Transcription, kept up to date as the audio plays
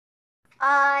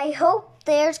I hope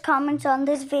there's comments on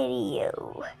this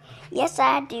video. Yes,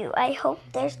 I do. I hope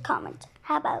there's comments.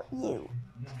 How about you?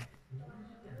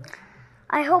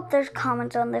 I hope there's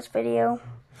comments on this video.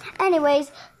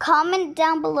 Anyways, comment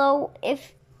down below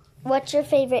what's your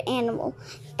favorite animal.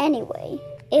 Anyway,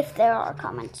 if there are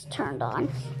comments turned on.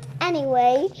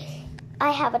 Anyway,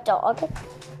 I have a dog.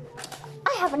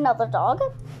 I have another dog.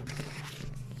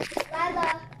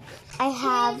 Lila, I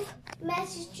have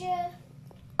Messenger.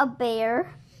 a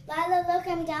bear. Lila, look,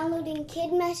 I'm downloading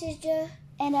Kid Messenger.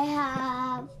 And I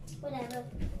have Whatever.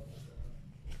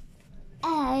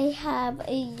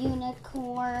 a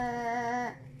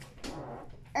unicorn.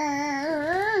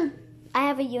 I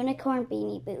have a unicorn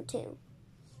Beanie Boo too.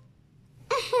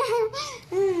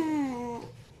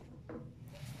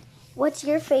 What's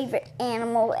your favorite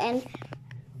animal and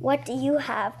what do you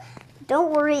have?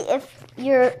 Don't worry if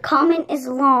your comment is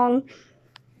long.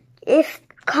 If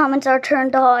comments are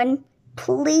turned on,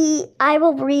 please, I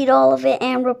will read all of it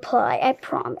and reply. I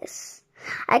promise.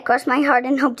 I cross my heart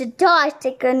and hope to die.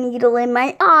 Stick a needle in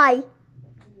my eye.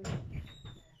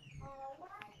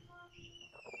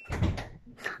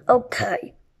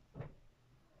 Okay.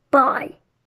 Bye.